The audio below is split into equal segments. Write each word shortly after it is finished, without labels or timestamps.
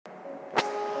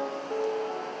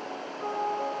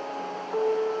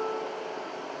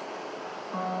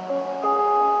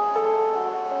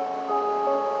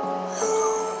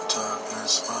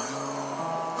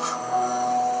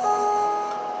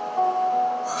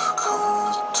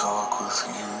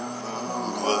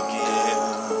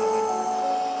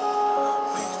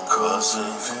was a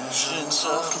vision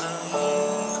softly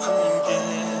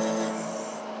creeping,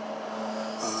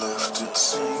 left its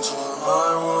scenes while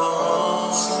I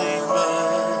was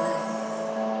sleeping,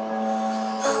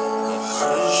 and the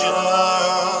vision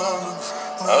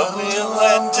of the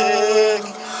Atlantic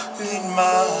in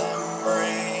my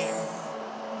brain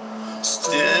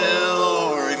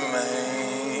still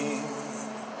remain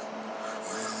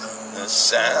within the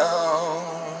sound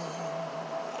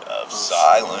of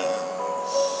silence.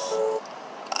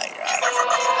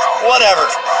 Whatever.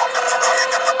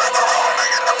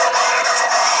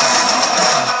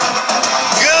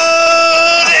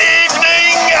 Good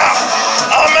evening,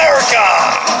 America.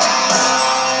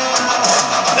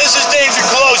 This is Danger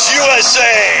Close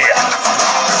USA.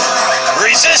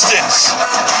 Resistance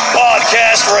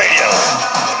Podcast Radio.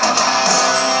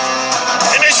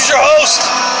 And this is your host,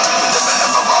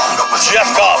 Jeff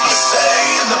Kaufman.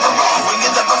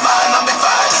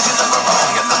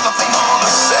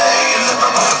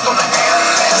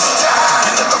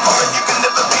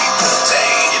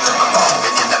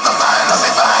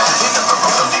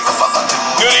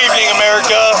 Good evening,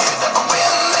 America.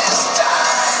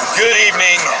 Good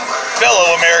evening,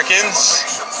 fellow Americans.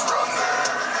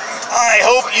 I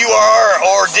hope you are,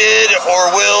 or did,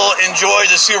 or will enjoy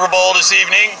the Super Bowl this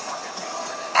evening.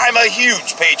 I'm a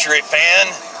huge Patriot fan.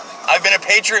 I've been a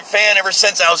Patriot fan ever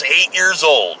since I was 8 years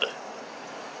old.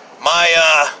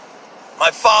 My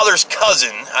father's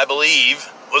cousin, I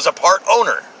believe, was a part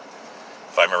owner,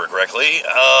 if I remember correctly,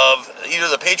 of either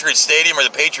the Patriot Stadium or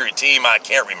the Patriot team. I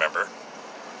can't remember.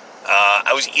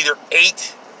 I was either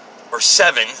 8 or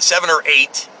 7 or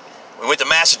 8. We went to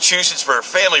Massachusetts for a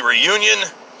family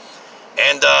reunion,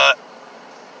 and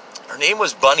her name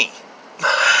was Bunny.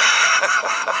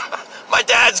 My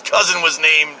dad's cousin was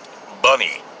named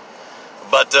Bunny,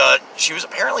 but she was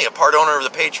apparently a part owner of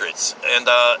the Patriots, and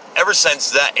ever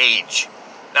since that age.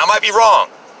 Now, I might be wrong.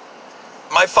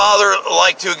 My father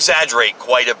liked to exaggerate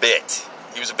quite a bit.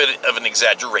 He was a bit of an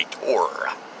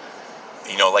exaggerator.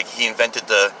 You know, like he invented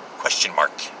the question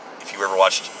mark, if you ever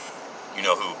watched You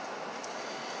Know Who.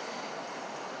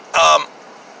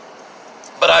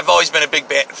 But I've always been a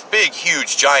big,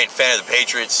 huge, giant fan of the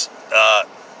Patriots.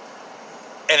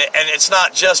 And it's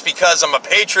not just because I'm a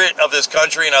patriot of this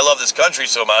country and I love this country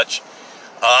so much.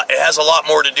 It has a lot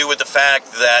more to do with the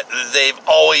fact that they've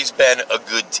always been a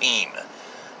good team.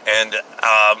 And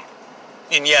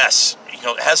yes, you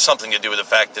know, it has something to do with the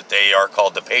fact that they are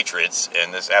called the Patriots,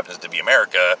 and this happens to be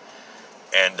America.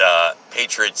 And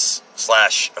Patriots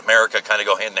 / America kind of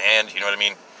go hand in hand, you know what I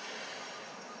mean?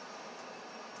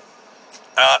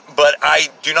 But I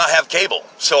do not have cable,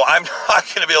 so I'm not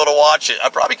going to be able to watch it. I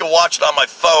probably could watch it on my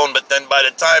phone, but then by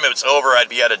the time it was over, I'd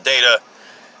be out of data,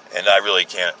 and I really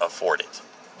can't afford it.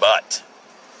 But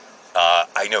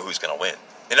I know who's going to win.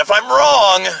 And if I'm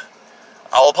wrong,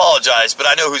 I'll apologize, but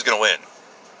I know who's going to win.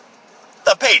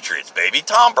 The Patriots, baby.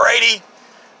 Tom Brady,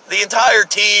 the entire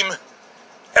team,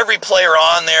 every player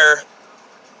on there.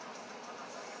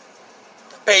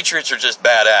 The Patriots are just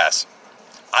badass.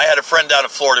 I had a friend down in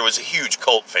Florida who was a huge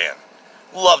Colt fan.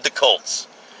 Loved the Colts.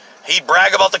 He'd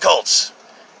brag about the Colts.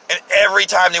 And every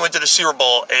time they went to the Super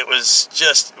Bowl, it was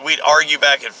just, we'd argue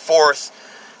back and forth,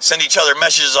 send each other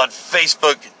messages on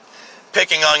Facebook,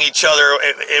 picking on each other.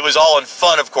 It was all in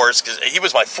fun, of course, because he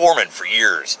was my foreman for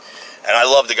years. And I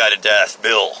love the guy to death,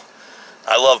 Bill.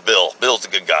 I love Bill. Bill's a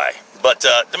good guy. But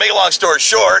to make a long story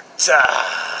short,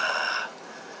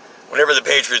 whenever the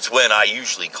Patriots win, I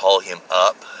usually call him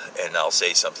up and I'll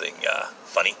say something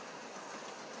funny.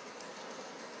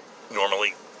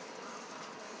 Normally.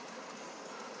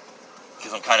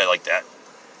 Because I'm kind of like that.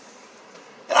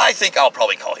 And I think I'll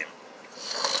probably call him.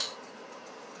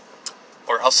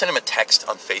 Or I'll send him a text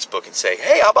on Facebook and say,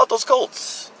 hey, how about those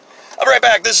Colts? I'll be right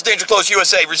back. This is Danger Close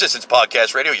USA Resistance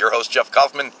Podcast Radio. Your host, Jeff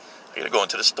Kaufman. I gotta go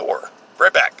into the store. Be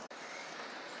right back.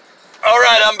 All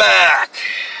right, I'm back.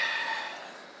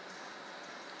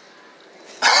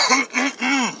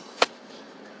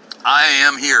 I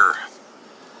am here.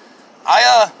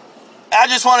 I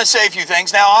just want to say a few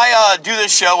things. Now, I do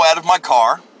this show out of my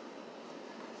car,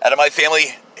 out of my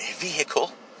family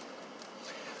vehicle.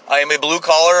 I am a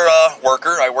blue-collar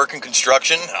worker. I work in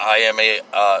construction. I am a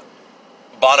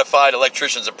bona fide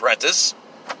electrician's apprentice.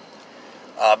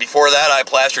 Before that, I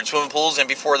plastered swimming pools, and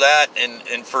before that,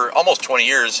 and for almost 20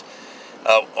 years,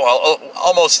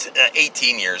 almost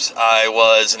 18 years, I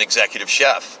was an executive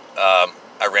chef.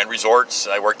 I ran resorts.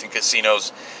 I worked in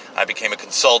casinos. I became a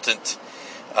consultant.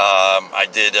 I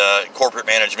did corporate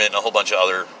management and a whole bunch of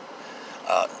other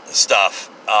stuff.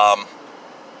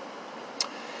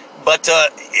 But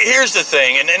here's the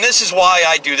thing, and this is why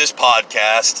I do this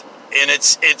podcast, and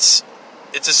it's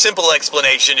It's a simple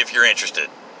explanation if you're interested.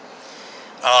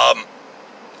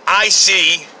 I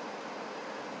see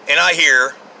and I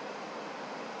hear,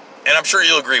 and I'm sure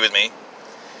you'll agree with me,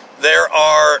 there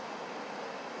are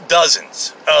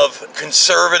dozens of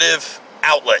conservative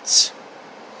outlets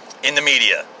in the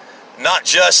media, not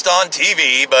just on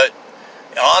TV, but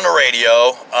on the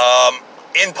radio,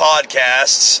 in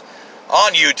podcasts,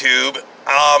 on YouTube.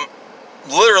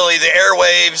 Literally, the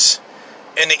airwaves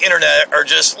and the internet are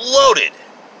just loaded,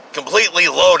 completely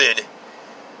loaded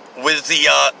with the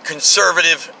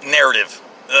conservative narrative,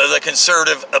 the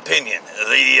conservative opinion,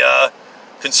 the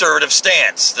conservative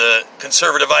stance, the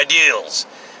conservative ideals,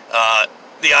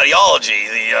 the ideology,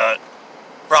 the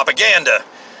propaganda,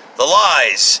 the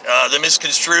lies, the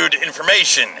misconstrued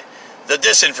information, the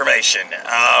disinformation.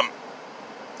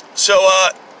 So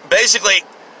basically,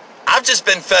 I've just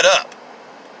been fed up.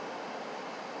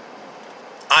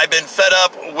 I've been fed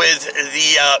up with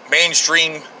the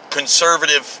mainstream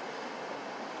conservative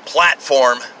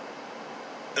platform,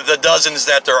 the dozens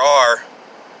that there are.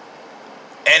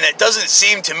 And it doesn't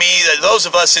seem to me that those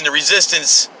of us in the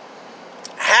resistance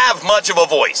have much of a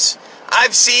voice.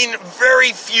 I've seen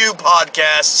very few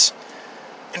podcasts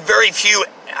and very few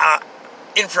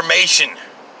information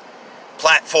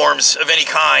platforms of any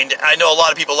kind. I know a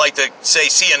lot of people like to say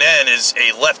CNN is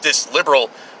a leftist liberal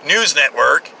news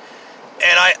network,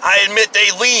 and I admit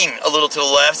they lean a little to the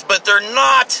left, but they're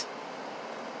not,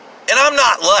 and I'm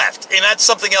not left, and that's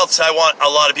something else I want a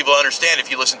lot of people to understand if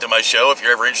you listen to my show, if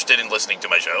you're ever interested in listening to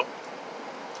my show.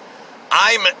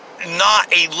 I'm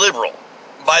not a liberal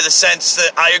by the sense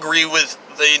that I agree with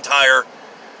the entire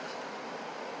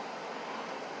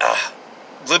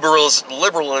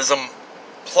liberalism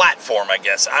platform, I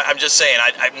guess. I'm just saying,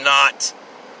 I'm not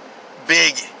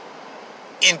big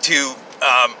into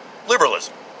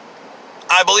liberalism.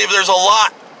 I believe there's a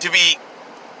lot to be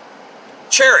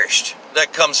cherished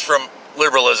that comes from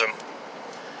liberalism.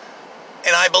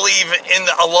 And I believe in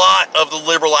a lot of the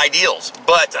liberal ideals.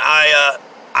 But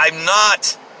I'm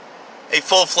not a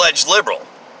full-fledged liberal.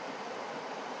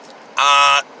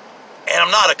 And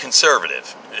I'm not a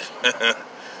conservative.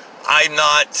 I'm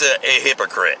not a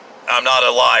hypocrite. I'm not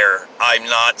a liar. I'm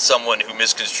not someone who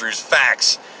misconstrues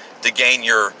facts to gain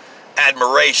your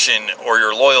admiration or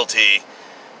your loyalty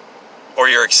or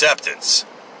your acceptance.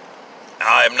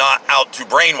 I'm not out to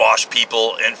brainwash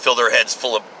people and fill their heads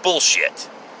full of bullshit.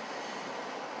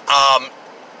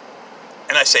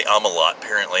 And I say a lot.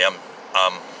 Apparently I'm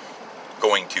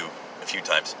going to a few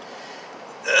times.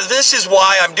 This is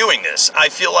why I'm doing this. I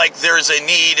feel like there's a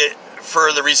need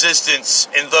for the resistance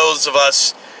and those of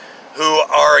us who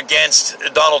are against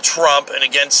Donald Trump and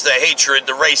against the hatred,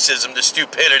 the racism, the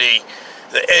stupidity,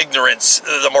 the ignorance,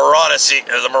 the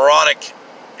moronic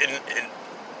and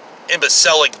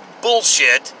imbecilic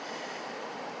bullshit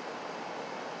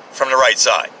from the right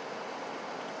side.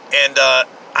 And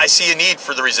I see a need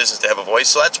for the resistance to have a voice,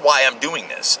 so that's why I'm doing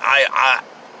this.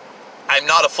 I'm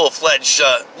not a full-fledged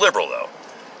liberal, though.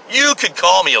 You could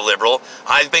call me a liberal.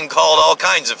 I've been called all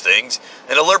kinds of things,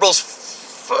 and a liberal's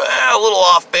a little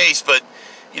off base, but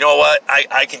you know what?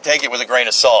 I can take it with a grain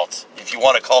of salt. If you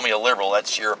want to call me a liberal,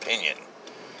 that's your opinion.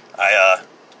 I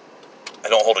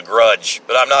don't hold a grudge,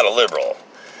 but I'm not a liberal.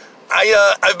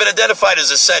 I've been identified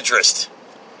as a centrist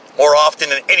more often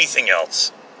than anything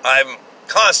else. I'm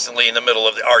constantly in the middle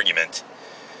of the argument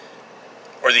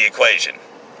or the equation.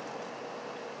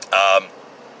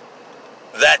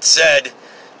 That said,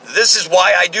 this is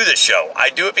why I do this show. I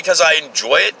do it because I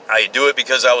enjoy it. I do it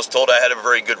because I was told I had a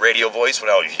very good radio voice when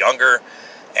I was younger.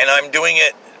 And I'm doing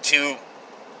it to,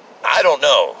 I don't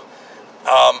know,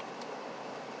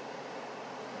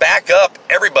 back up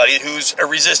everybody who's a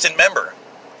resistant member.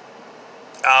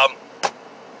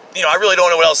 I really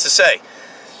don't know what else to say.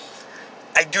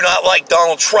 I do not like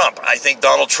Donald Trump. I think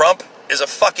Donald Trump is a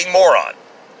fucking moron.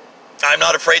 I'm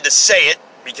not afraid to say it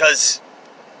because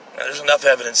there's enough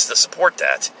evidence to support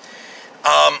that.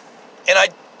 And I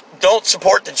don't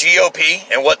support the GOP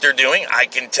and what they're doing. I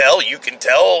can tell, you can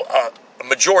tell, a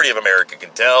majority of America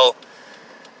can tell.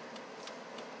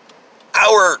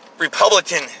 Our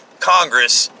Republican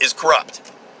Congress is corrupt.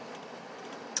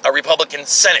 Our Republican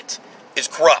Senate is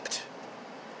corrupt.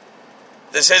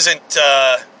 This isn't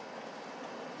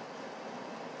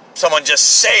someone just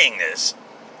saying this.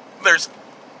 There's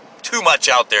too much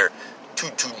out there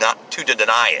to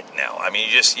deny it now. I mean,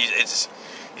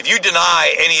 if you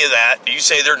deny any of that, you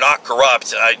say they're not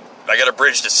corrupt, I got a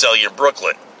bridge to sell you in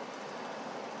Brooklyn.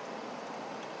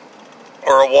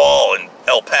 Or a wall in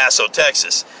El Paso,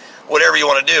 Texas. Whatever you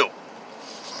want to do.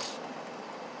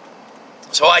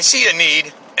 So I see a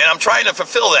need, And I'm trying to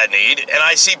fulfill that need, and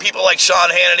I see people like Sean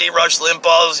Hannity, Rush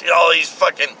Limbaugh, all these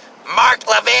fucking Mark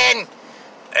Levin,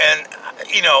 and,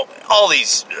 all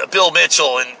these, Bill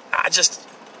Mitchell, and just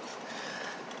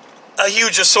a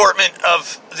huge assortment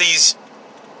of these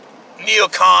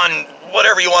neocon,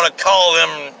 whatever you want to call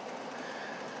them,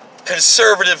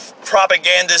 conservative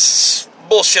propagandists,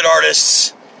 bullshit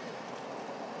artists,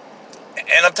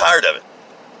 and I'm tired of it.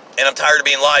 And I'm tired of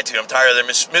being lied to. I'm tired of them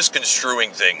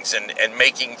misconstruing things and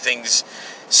making things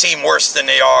seem worse than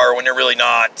they are when they're really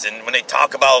not. And when they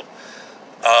talk about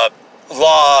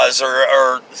laws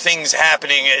or things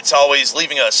happening, it's always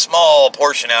leaving a small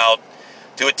portion out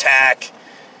to attack,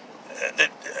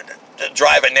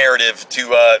 drive a narrative,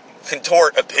 to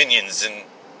contort opinions. And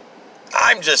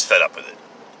I'm just fed up with it.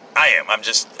 I am. I'm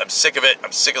sick of it.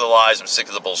 I'm sick of the lies. I'm sick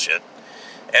of the bullshit.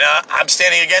 And I'm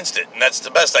standing against it. And that's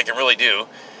the best I can really do.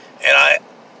 And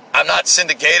I'm not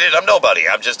syndicated. I'm nobody.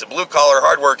 I'm just a blue-collar,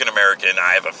 hard-working American.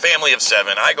 I have a family of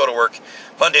 7. I go to work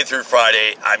Monday through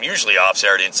Friday. I'm usually off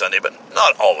Saturday and Sunday, but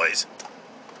not always.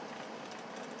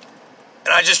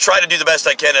 And I just try to do the best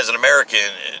I can as an American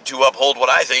to uphold what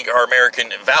I think are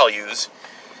American values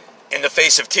in the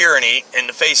face of tyranny, in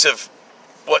the face of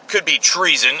what could be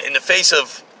treason, in the face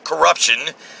of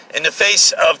corruption, in the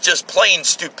face of just plain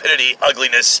stupidity,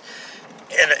 ugliness,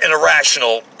 and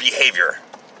irrational behavior.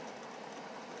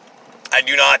 I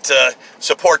do not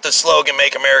support the slogan,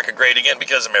 Make America Great Again,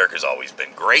 because America's always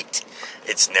been great.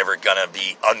 It's never going to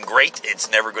be ungreat.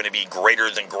 It's never going to be greater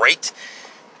than great.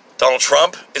 Donald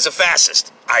Trump is a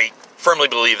fascist. I firmly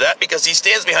believe that because he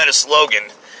stands behind a slogan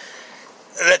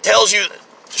that tells you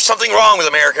there's something wrong with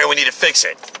America and we need to fix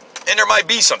it. And there might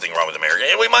be something wrong with America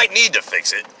and we might need to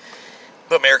fix it.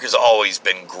 But America's always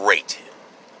been great.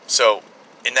 So,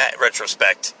 in that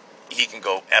retrospect, he can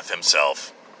go F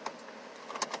himself.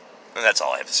 And that's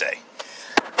all I have to say.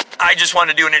 I just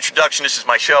wanted to do an introduction. This is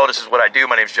my show. This is what I do.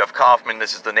 My name is Jeff Kaufman.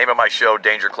 This is the name of my show,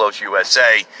 Danger Close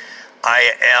USA.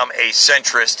 I am a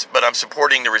centrist, but I'm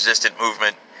supporting the resistance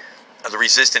movement.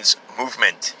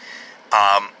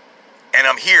 And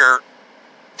I'm here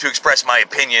to express my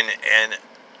opinion and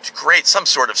to create some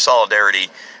sort of solidarity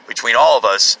between all of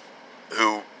us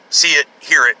who see it,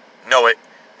 hear it, know it,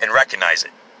 and recognize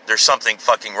it. There's something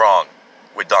fucking wrong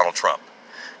with Donald Trump.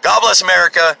 God bless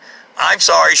America. I'm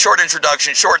sorry, short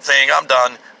introduction, short thing, I'm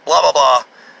done, blah, blah, blah.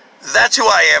 That's who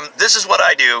I am. This is what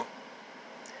I do.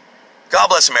 God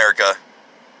bless America.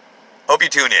 Hope you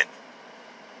tune in.